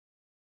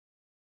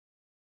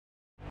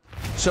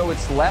So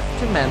it's left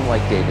to men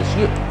like Davis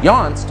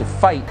Younts to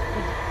fight.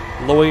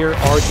 Lawyer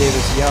R.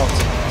 Davis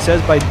Younts says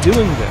by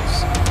doing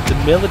this,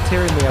 the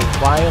military may have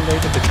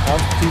violated the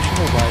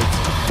constitutional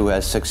rights. Who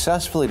has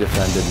successfully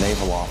defended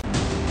naval officers.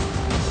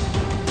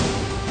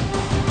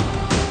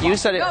 You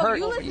said it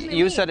hurt.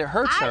 You said it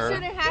hurts her. I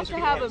shouldn't have to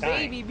have a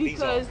baby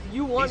because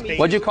you want me.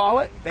 What'd you call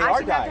it? I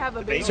shouldn't have to have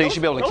a baby. So you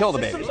should be able to kill the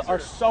baby. Are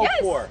so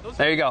poor.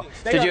 There you go.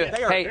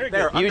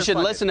 You should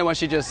listen to what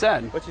she just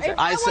said. If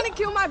I want to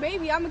kill my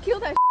baby, I'm gonna kill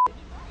that.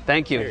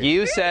 Thank you.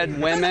 You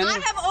said women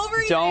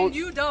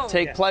don't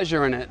take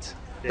pleasure in it.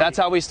 That's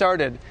how we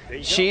started.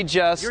 She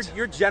just...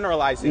 You're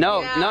generalizing.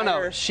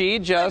 No. She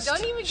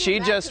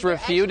just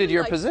refuted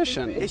your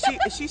position. Is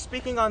she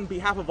speaking on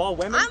behalf of all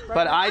women?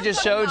 But I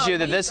just showed you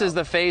that this is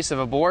the face of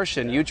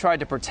abortion. You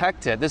tried to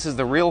protect it. This is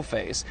the real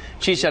face.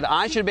 She said,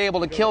 I should be able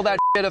to kill that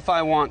shit if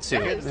I want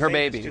to, her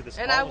baby.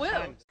 And I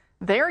will.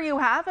 There you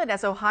have it,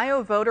 as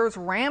Ohio voters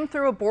ram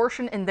through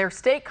abortion in their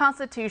state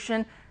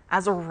constitution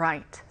as a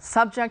right,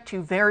 subject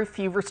to very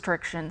few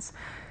restrictions.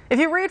 If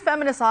you read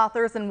feminist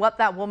authors, and what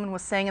that woman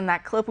was saying in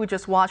that clip we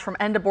just watched from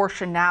End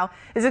Abortion Now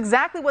is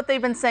exactly what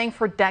they've been saying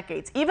for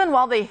decades, even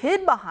while they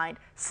hid behind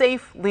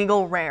safe,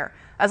 legal, rare,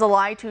 as a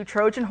lie to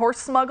Trojan horse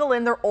smuggle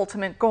in their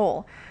ultimate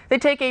goal. They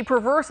take a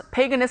perverse,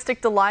 paganistic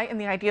delight in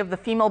the idea of the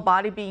female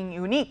body being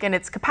unique and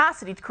its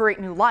capacity to create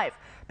new life,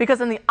 because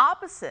then the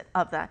opposite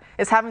of that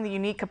is having the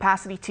unique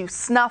capacity to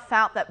snuff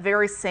out that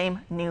very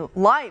same new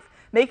life,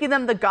 making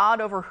them the god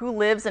over who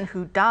lives and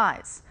who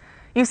dies.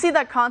 You see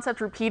that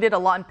concept repeated a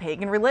lot in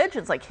pagan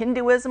religions like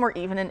Hinduism or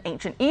even in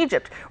ancient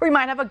Egypt, where you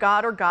might have a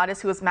god or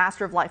goddess who is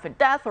master of life and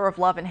death or of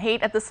love and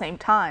hate at the same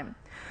time.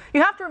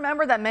 You have to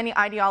remember that many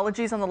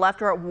ideologies on the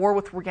left are at war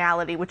with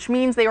reality, which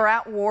means they are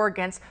at war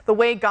against the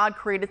way God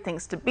created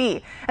things to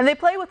be. And they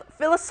play with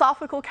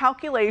philosophical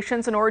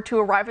calculations in order to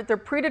arrive at their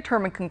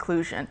predetermined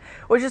conclusion,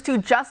 which is to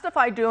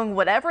justify doing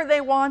whatever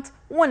they want,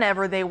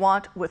 whenever they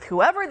want, with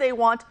whoever they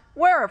want,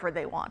 wherever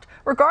they want,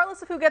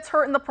 regardless of who gets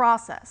hurt in the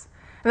process.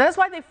 And that's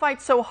why they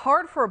fight so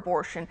hard for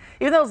abortion,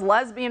 even those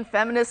lesbian,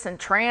 feminists, and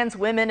trans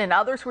women and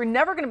others who are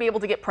never going to be able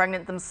to get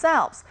pregnant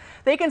themselves.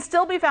 They can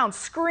still be found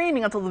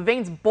screaming until the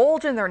veins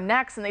bulge in their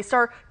necks and they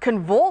start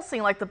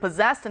convulsing like the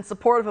possessed in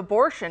support of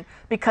abortion,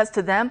 because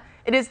to them,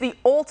 it is the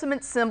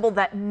ultimate symbol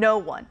that no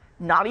one,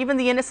 not even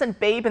the innocent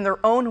babe in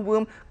their own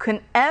womb, can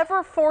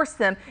ever force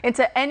them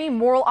into any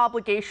moral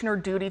obligation or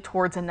duty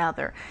towards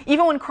another.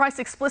 Even when Christ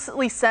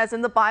explicitly says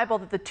in the Bible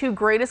that the two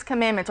greatest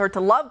commandments are to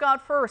love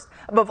God first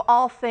above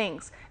all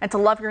things and to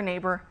love your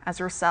neighbor as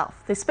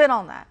yourself. They spit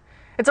on that.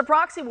 It's a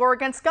proxy war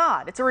against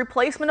God. It's a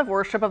replacement of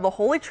worship of the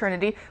Holy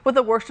Trinity with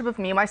the worship of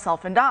me,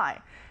 myself, and I.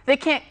 They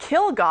can't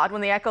kill God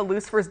when they echo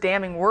Lucifer's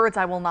damning words,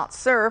 I will not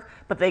serve,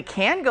 but they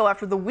can go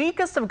after the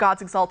weakest of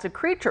God's exalted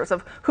creatures,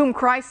 of whom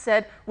Christ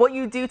said, what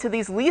you do to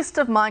these least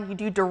of mine, you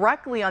do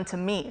directly unto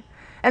me.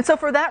 And so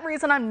for that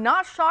reason, I'm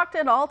not shocked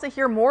at all to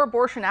hear more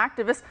abortion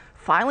activists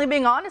finally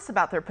being honest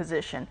about their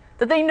position,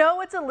 that they know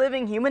it's a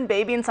living human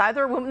baby inside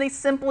their womb and they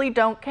simply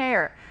don't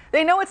care.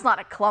 They know it's not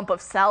a clump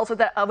of cells or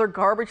that other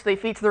garbage they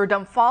feed to their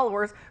dumb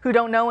followers who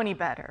don't know any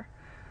better.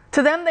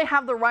 To them, they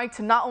have the right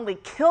to not only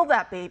kill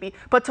that baby,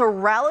 but to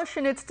relish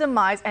in its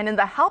demise and in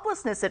the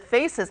helplessness it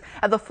faces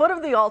at the foot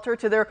of the altar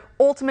to their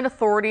ultimate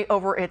authority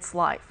over its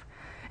life.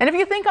 And if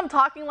you think I'm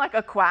talking like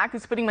a quack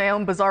who's putting my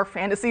own bizarre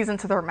fantasies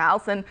into their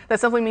mouth, then that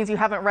simply means you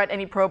haven't read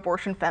any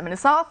pro-abortion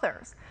feminist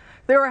authors.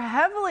 They are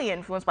heavily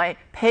influenced by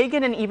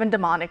pagan and even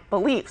demonic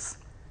beliefs.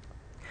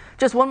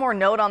 Just one more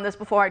note on this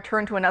before I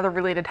turn to another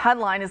related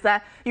headline is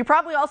that you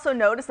probably also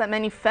notice that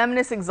many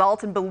feminists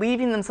exalt in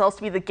believing themselves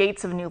to be the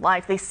gates of new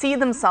life. They see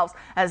themselves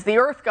as the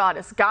earth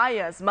goddess,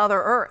 Gaia, as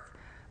Mother Earth.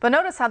 But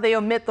notice how they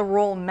omit the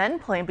role men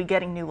play in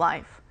begetting new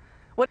life.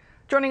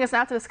 Joining us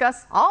now to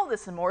discuss all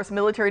this and more is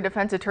military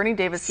defense attorney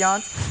Davis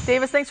Younts.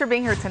 Davis, thanks for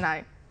being here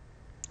tonight.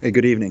 Hey,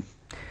 good evening.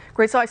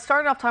 Great. So I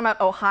started off talking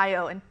about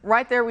Ohio, and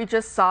right there we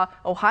just saw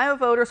Ohio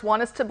voters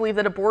want us to believe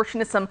that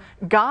abortion is some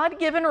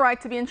God-given right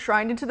to be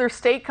enshrined into their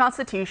state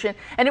constitution,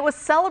 and it was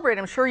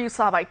celebrated, I'm sure you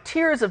saw, by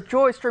tears of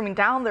joy streaming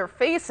down their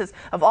faces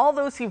of all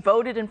those who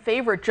voted in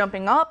favor,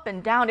 jumping up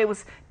and down. It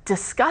was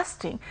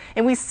disgusting.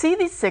 And we see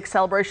these sick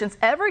celebrations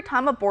every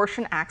time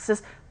abortion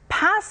access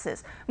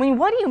passes. I mean,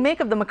 what do you make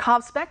of the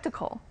macabre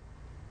spectacle?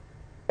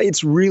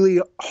 It's really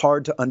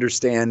hard to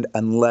understand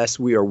unless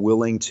we are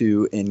willing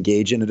to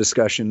engage in a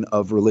discussion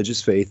of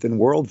religious faith and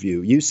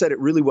worldview. You said it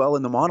really well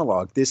in the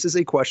monologue. This is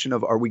a question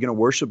of, are we going to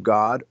worship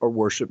God or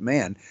worship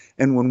man?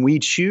 And when we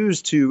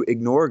choose to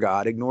ignore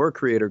God, ignore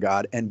Creator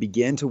God, and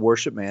begin to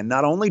worship man,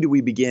 not only do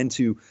we begin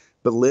to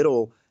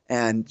belittle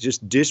and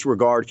just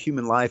disregard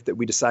human life that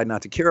we decide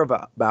not to care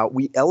about,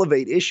 we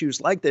elevate issues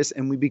like this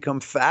and we become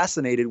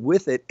fascinated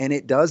with it, and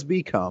it does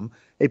become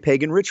a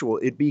pagan ritual.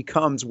 It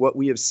becomes what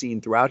we have seen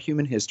throughout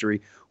human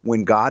history.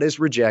 When God is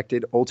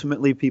rejected,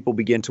 ultimately people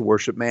begin to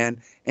worship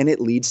man, and it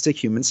leads to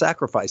human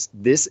sacrifice.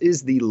 This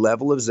is the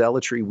level of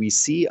zealotry we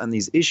see on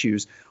these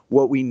issues.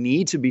 What we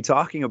need to be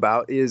talking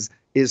about is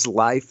is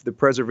life, the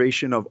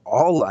preservation of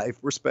all life,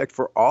 respect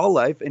for all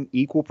life, and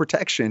equal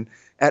protection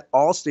at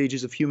all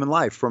stages of human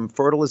life, from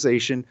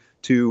fertilization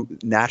to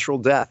natural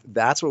death.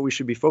 That's what we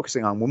should be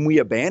focusing on. When we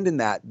abandon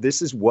that,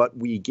 this is what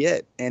we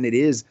get. And it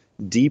is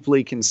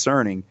deeply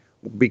concerning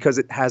because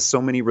it has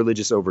so many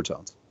religious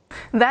overtones.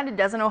 That it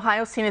does in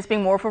Ohio, seen as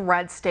being more of a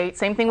red state.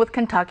 Same thing with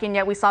Kentucky, and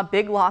yet we saw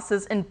big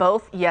losses in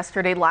both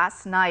yesterday,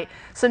 last night.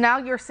 So now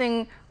you're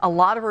seeing a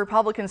lot of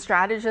Republican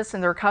strategists,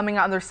 and they're coming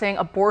out and they're saying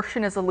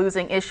abortion is a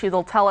losing issue.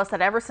 They'll tell us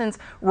that ever since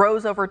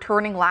Roe's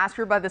overturning last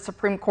year by the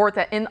Supreme Court,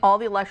 that in all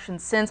the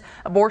elections since,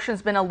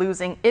 abortion's been a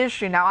losing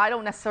issue. Now, I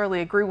don't necessarily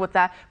agree with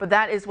that, but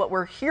that is what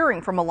we're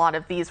hearing from a lot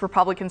of these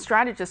Republican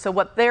strategists. So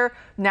what they're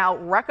now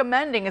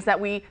recommending is that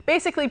we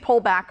basically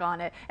pull back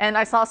on it. And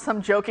I saw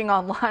some joking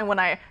online when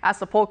I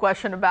asked a poll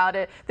question about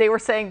it. They were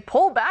saying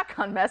pull back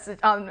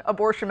on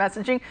abortion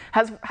messaging.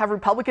 Have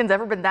Republicans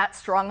ever been that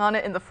strong on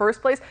it in the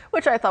first place?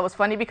 Which I thought was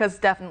funny, because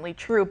it's definitely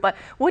true. But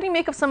what do you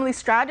make of some of these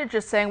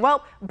strategists saying,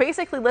 well,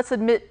 basically let's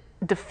admit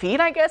defeat,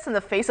 I guess, in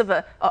the face of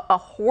a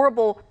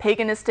horrible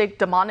paganistic,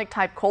 demonic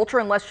type culture,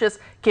 and let's just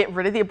get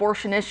rid of the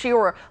abortion issue,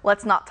 or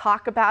let's not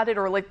talk about it,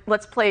 or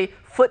let's play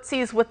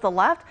footsies with the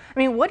left? I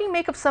mean, what do you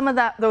make of some of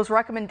those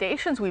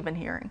recommendations we've been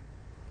hearing?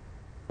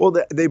 Well,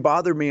 they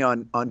bother me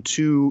on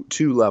two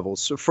levels.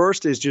 So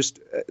first is just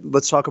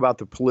let's talk about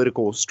the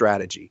political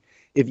strategy.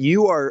 If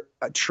you are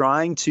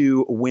trying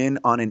to win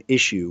on an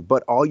issue,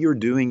 but all you're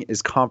doing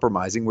is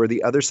compromising, where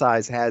the other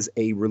side has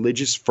a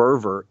religious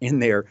fervor in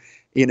their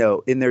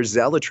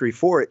zealotry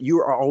for it, you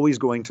are always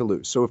going to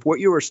lose. So if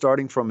what you are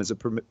starting from is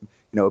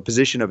a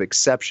position of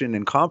exception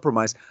and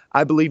compromise,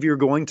 I believe you're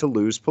going to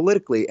lose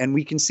politically. And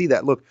we can see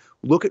that.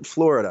 Look at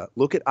Florida,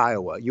 look at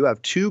Iowa. You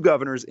have two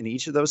governors in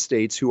each of those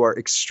states who are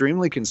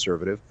extremely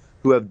conservative,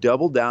 who have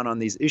doubled down on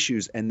these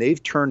issues, and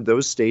they've turned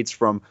those states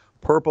from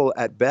purple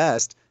at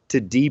best to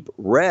deep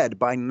red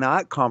by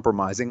not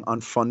compromising on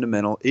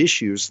fundamental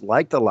issues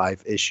like the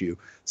life issue.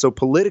 So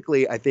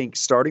politically, I think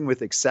starting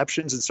with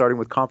exceptions and starting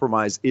with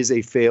compromise is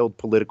a failed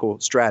political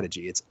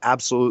strategy. It's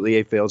absolutely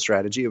a failed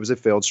strategy. It was a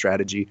failed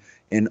strategy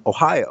in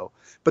Ohio.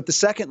 But the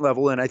second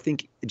level, and I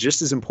think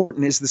just as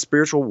important, is the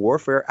spiritual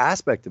warfare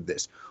aspect of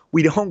this.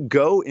 We don't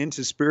go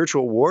into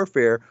spiritual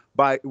warfare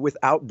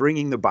without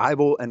bringing the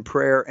Bible and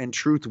prayer and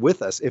truth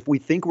with us. If we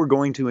think we're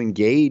going to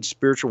engage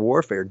spiritual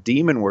warfare,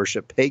 demon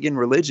worship, pagan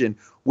religion,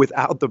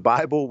 without the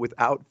Bible,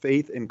 without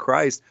faith in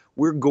Christ,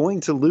 we're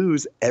going to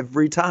lose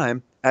every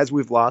time, as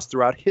we've lost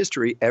throughout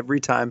history every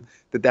time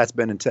that's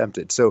been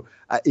attempted. So,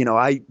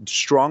 I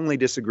strongly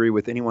disagree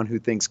with anyone who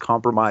thinks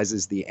compromise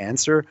is the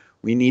answer.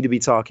 We need to be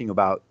talking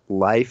about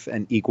life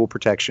and equal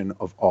protection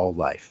of all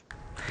life.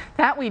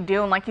 That we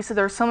do, and like you said,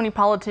 there are so many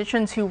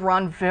politicians who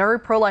run very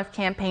pro-life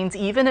campaigns,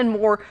 even in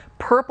more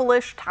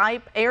purplish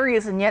type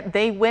areas, and yet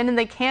they win, and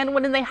they can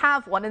win, and they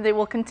have won, and they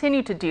will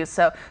continue to do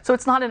so. So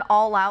it's not an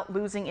all-out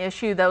losing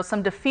issue, though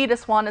some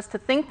defeatists want us to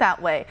think that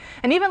way.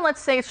 And even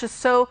let's say it's just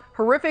so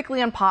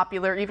horrifically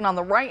unpopular, even on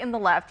the right and the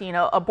left,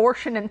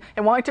 abortion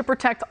and wanting to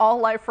protect all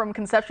life from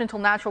conception till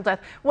natural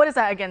death. What does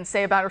that again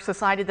say about our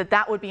society,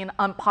 that would be an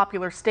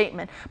unpopular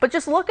statement? But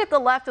just look at the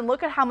left and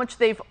look at how much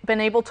they've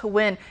been able to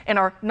win in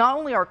not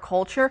only our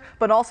culture,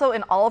 but also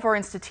in all of our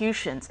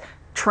institutions.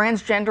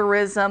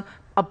 Transgenderism,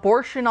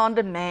 abortion on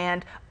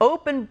demand,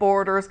 open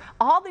borders,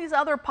 all these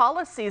other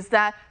policies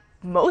that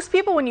most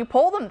people, when you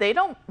poll them, they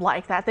don't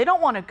like that. They don't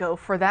want to go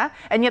for that.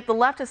 And yet the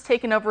left has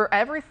taken over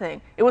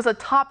everything. It was a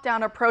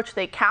top-down approach.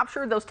 They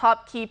captured those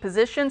top key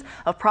positions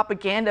of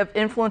propaganda, of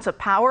influence, of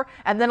power,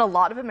 and then a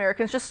lot of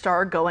Americans just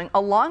started going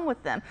along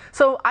with them.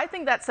 So I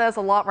think that says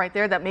a lot right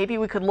there, that maybe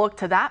we could look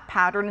to that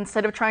pattern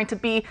instead of trying to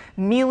be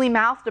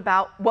mealy-mouthed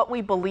about what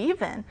we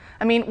believe in.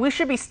 I mean, we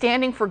should be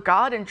standing for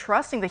God and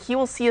trusting that He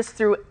will see us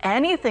through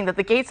anything, that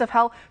the gates of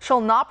hell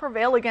shall not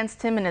prevail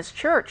against Him and His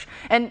church.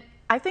 And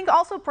I think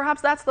also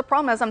perhaps that's the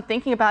problem, as I'm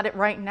thinking about it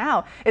right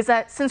now, is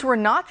that since we're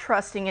not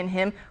trusting in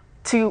Him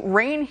to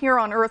reign here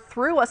on earth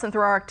through us and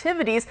through our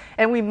activities,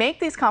 and we make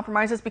these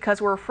compromises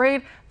because we're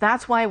afraid,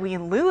 that's why we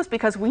lose,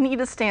 because we need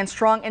to stand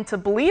strong and to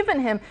believe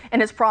in Him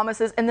and His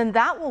promises, and then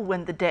that will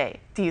win the day,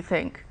 do you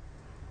think?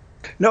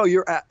 No,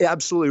 you're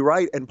absolutely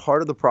right. And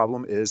part of the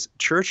problem is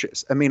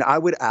churches. I mean, I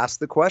would ask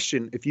the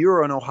question, if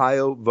you're an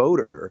Ohio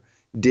voter,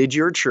 did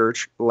your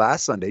church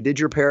last Sunday, did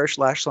your parish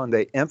last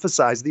Sunday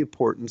emphasize the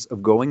importance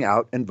of going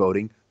out and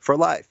voting for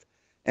life?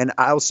 And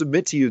I'll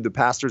submit to you, the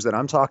pastors that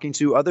I'm talking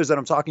to, others that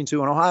I'm talking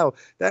to in Ohio,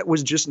 that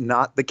was just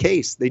not the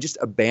case. They just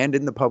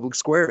abandoned the public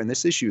square in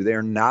this issue. They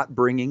are not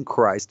bringing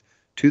Christ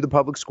to the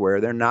public square.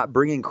 They're not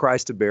bringing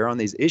Christ to bear on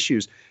these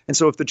issues. And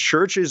so if the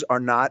churches are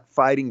not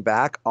fighting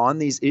back on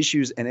these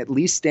issues and at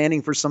least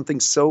standing for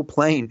something so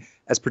plain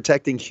as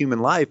protecting human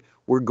life,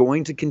 we're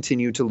going to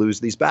continue to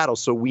lose these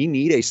battles. So we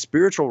need a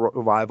spiritual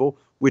revival,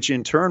 which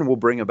in turn will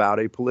bring about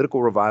a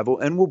political revival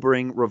and will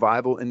bring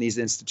revival in these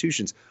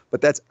institutions. But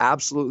that's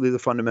absolutely the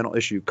fundamental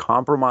issue.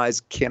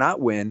 Compromise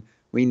cannot win.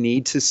 We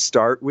need to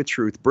start with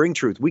truth, bring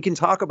truth. We can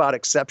talk about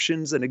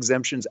exceptions and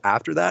exemptions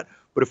after that,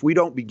 But if we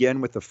don't begin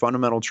with the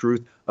fundamental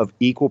truth of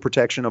equal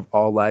protection of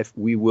all life,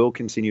 we will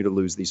continue to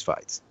lose these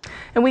fights.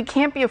 And we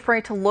can't be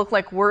afraid to look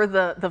like we're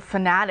the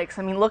fanatics.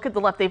 I mean, look at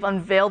the left. They've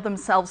unveiled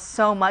themselves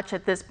so much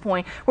at this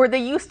point, where they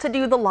used to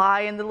do the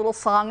lie and the little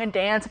song and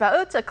dance about,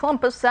 oh, it's a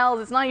clump of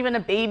cells. It's not even a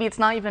baby. It's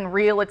not even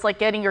real. It's like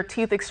getting your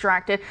teeth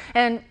extracted.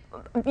 And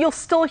you'll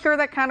still hear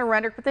that kind of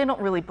rhetoric, but they don't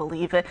really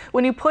believe it.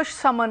 When you push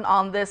someone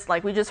on this,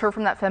 like we just heard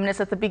from that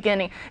feminist at the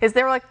beginning, is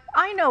they're like,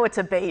 I know it's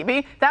a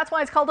baby. That's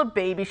why it's called a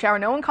baby shower.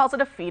 No one calls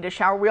it a fetus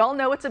shower. We all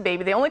know it's a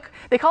baby.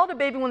 They call it a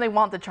baby when they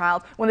want the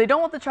child. When they don't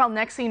want the child,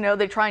 next thing you know,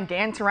 they try and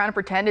dance around and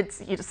pretend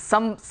it's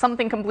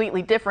something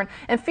completely different.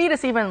 And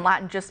fetus, even in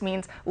Latin, just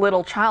means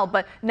little child.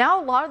 But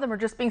now a lot of them are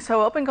just being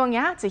so open, going,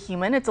 yeah, it's a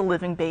human. It's a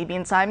living baby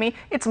inside me.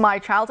 It's my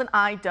child, and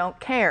I don't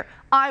care.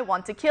 I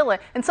want to kill it.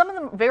 And some of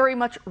them very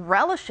much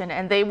relish in it,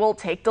 and they will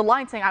take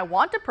delight saying, I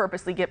want to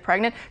purposely get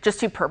pregnant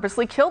just to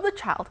purposely kill the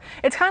child.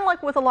 It's kind of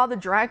like with a lot of the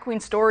drag queen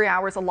story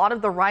hours, a lot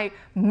of the right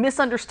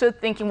misunderstood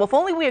thinking, well, if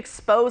only we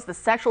expose the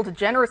sexual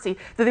degeneracy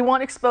that they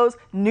want to expose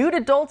nude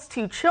adults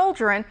to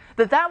children,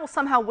 that will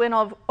somehow win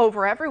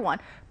over everyone.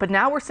 But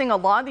now we're seeing a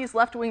lot of these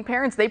left-wing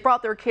parents, they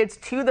brought their kids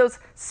to those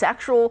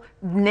sexual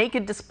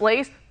naked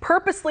displays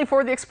purposely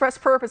for the express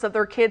purpose of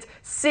their kids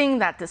seeing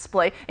that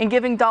display and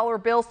giving dollar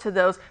bills to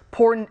those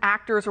porn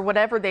actors or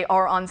whatever they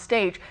are on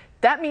stage.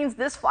 That means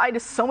this fight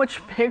is so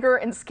much bigger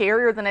and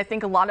scarier than I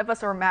think a lot of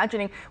us are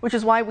imagining, which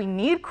is why we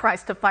need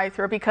Christ to fight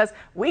through it, because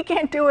we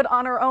can't do it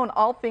on our own.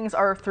 All things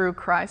are through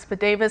Christ. But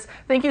Davis,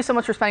 thank you so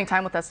much for spending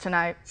time with us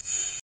tonight.